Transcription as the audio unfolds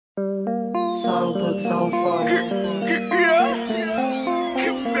songbooks on fire.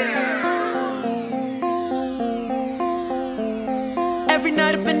 Every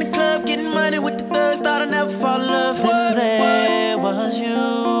night up in the club, getting money with the thugs, thought I'd never fall in love. Then there was you,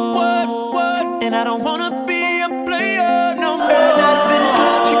 and I don't wanna